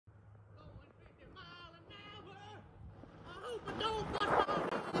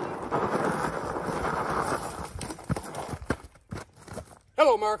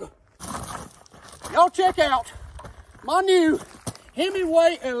Hello, America. Y'all check out my new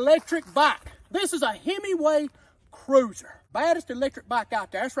Hemingway electric bike. This is a Hemingway Cruiser. Baddest electric bike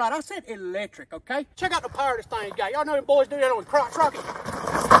out there. That's right, I said electric, okay? Check out the power this thing got. Y'all know them boys do that on the crotch rocket.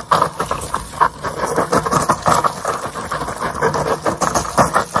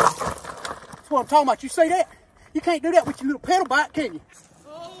 That's what I'm talking about. You see that? You can't do that with your little pedal bike, can you?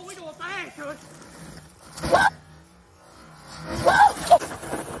 Oh, we going fast, to it.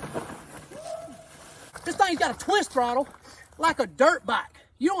 This thing's got a twist throttle like a dirt bike.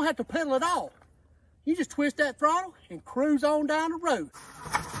 You don't have to pedal at all. You just twist that throttle and cruise on down the road.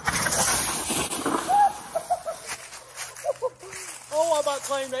 Oh, I about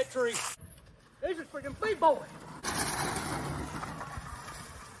claimed that tree. This is for them big boys.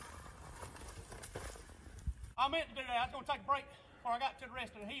 I meant to do that. I was going to take a break before I got to the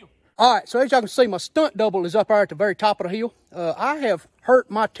rest of the hill. All right, so as y'all can see, my stunt double is up there at the very top of the hill. I have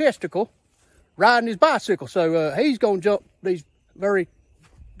hurt my testicle riding his bicycle, so he's going to jump these very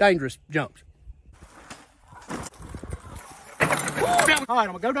dangerous jumps. All right, I'm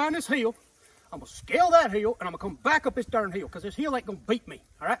going to go down this hill. I'm going to scale that hill, and I'm going to come back up this darn hill, because this hill ain't going to beat me,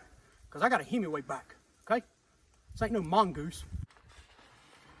 all right? Because I got a Hemingway bike, okay? This ain't no mongoose.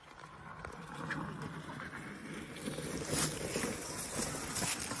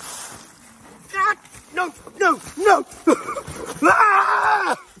 Ah, no.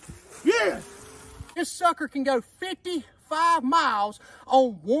 Ah! Yeah! This sucker can go 55 miles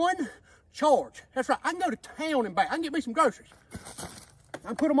on one charge. That's right. I can go to town and back. I can get me some groceries. I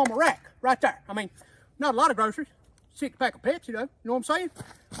can put them on my rack right there. I mean, not a lot of groceries. 6-pack of Pepsi, though. You know what I'm saying?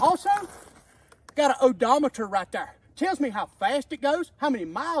 Also, got an odometer right there. Tells me how fast it goes, how many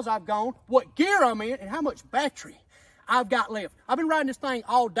miles I've gone, what gear I'm in, and how much battery I've got left. I've been riding this thing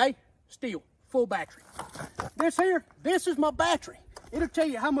all day, still full battery. This is my battery. It'll tell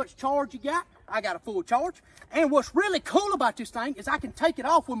you how much charge you got. I got a full charge. And what's really cool about this thing is I can take it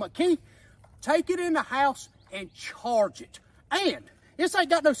off with my key, take it in the house, and charge it. And this ain't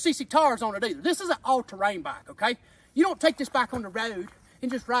got no CC tires on it either. This is an all-terrain bike, okay? You don't take this bike on the road and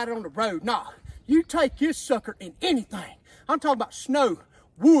just ride it on the road. Nah, you take this sucker in anything. I'm talking about snow,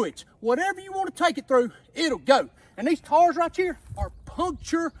 woods, whatever you want to take it through, it'll go. And these tires right here are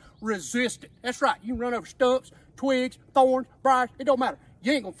puncture resistant. That's right, you can run over stumps, twigs, thorns, briars, it don't matter.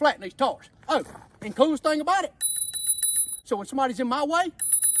 You ain't gonna flatten these tires. Oh, and coolest thing about it, so when somebody's in my way,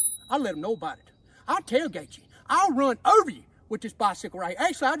 I'll let them know about it. I'll tailgate you. I'll run over you with this bicycle right here.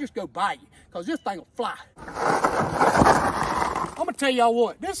 Actually, I'll just go by you, because this thing will fly. I'm gonna tell y'all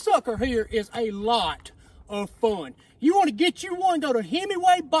what, this sucker here is a lot of fun. You wanna get you one, go to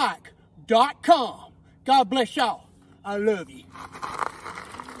HemingwayBike.com. God bless y'all. I love you.